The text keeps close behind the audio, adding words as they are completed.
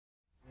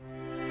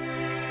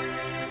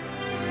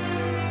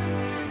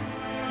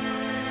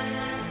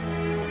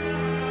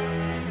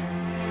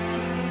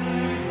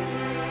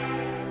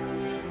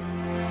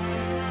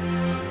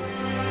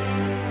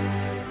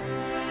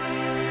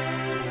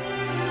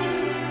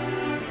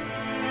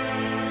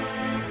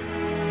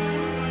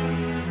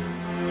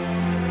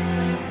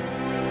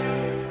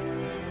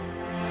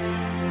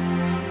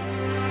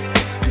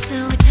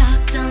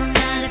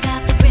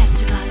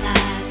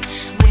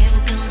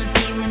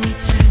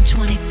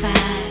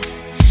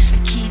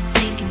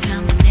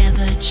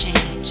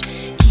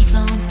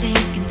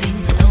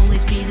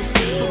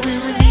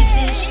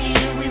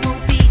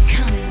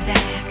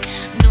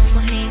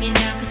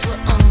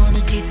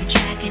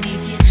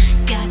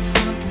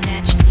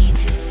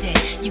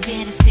You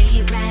better say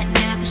it right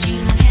now, cause you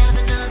don't have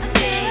another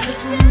day.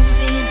 Cause we're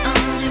moving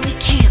on and we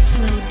can't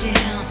slow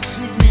down.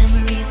 These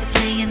memories are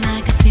playing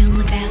like a film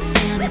without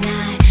sound. And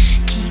I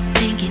keep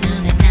thinking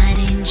of that night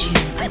in June.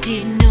 I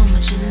didn't know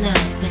much of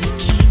love, but it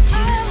came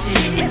too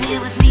soon. And it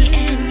was me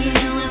and you,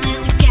 and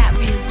then we got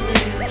real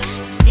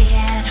blue. Stay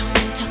at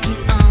home talking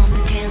on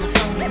the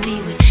telephone, and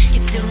we would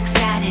get so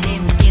excited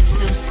and we'd get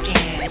so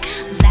scared,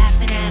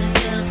 laughing at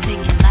ourselves,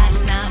 thinking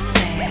life's not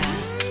fair.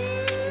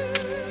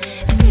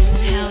 And this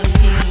is how it feels.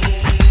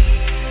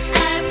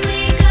 As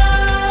we go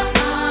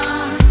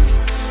on,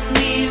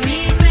 we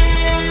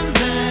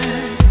remember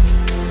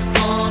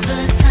all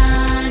the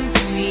times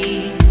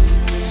we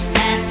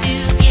had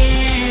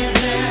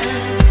together.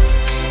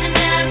 And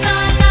as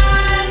our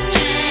lives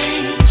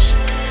change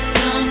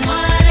from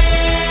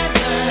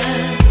whatever,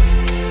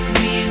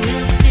 we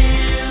will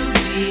still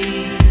be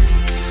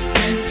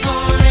friends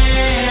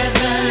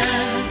forever.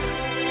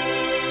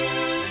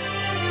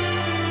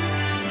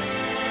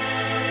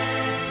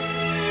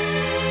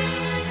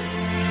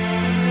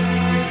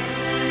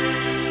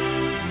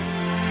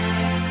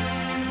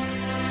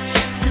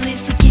 So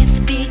if we get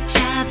the big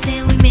jobs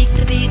and we make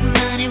the big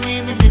money,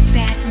 when we look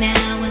back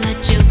now, will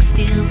our jokes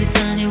still be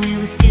funny? Will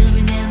we still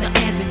remember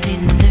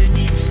everything we learned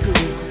in school?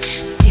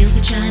 Still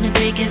be trying to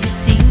break every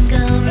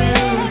single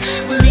rule?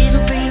 Will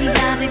little brainy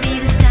Bobby be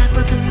the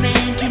stockbroker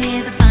man? Can he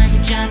ever find a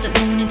job that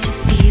won't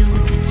interfere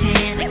with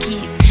pretend? I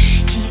keep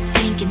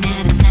thinking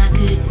that it's not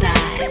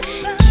goodbye.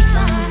 Keep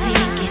on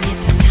thinking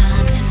it's our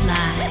time to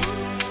fly.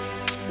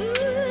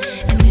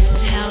 And this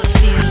is how it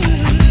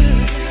feels.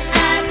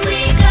 As we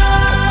go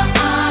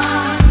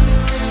on,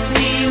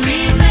 we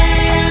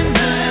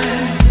remember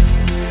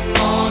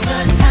all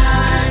the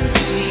times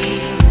we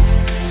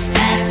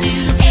had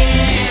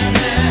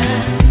together.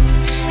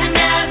 And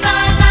as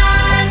our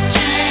lives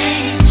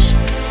change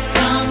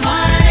from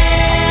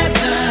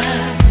whatever,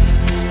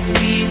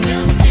 we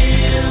will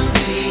still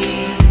be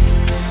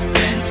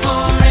friends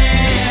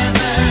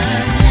forever.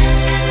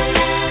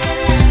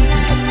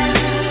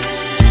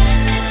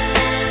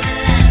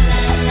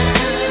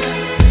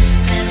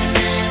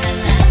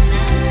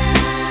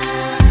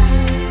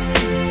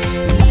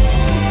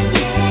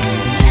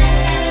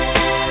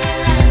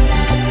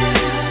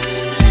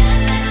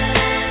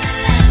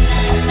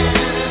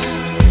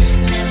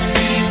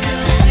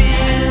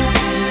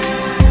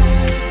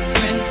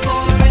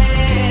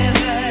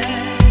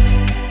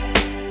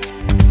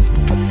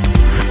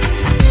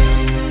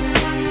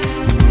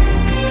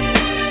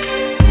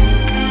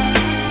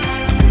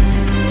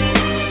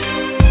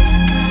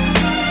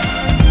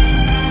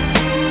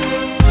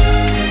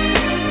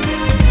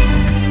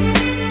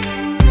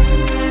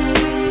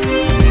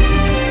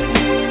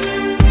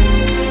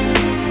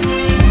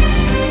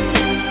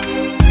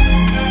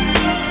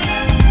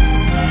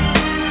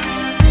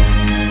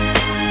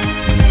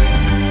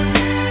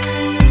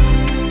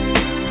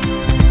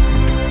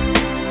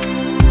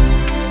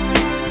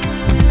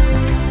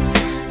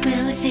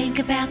 Will we think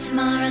about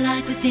tomorrow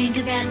like we think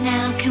about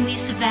now? Can we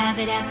survive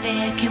it out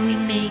there? Can we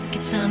make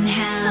it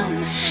somehow?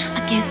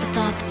 I guess I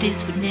thought that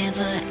this would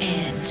never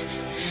end,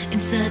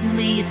 and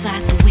suddenly it's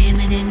like we're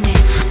women and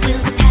men.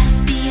 Will the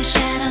past be a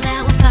shadow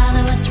that will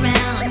follow us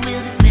round?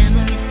 Will these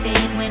memories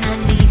fade when I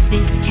leave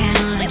this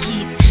town? I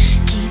keep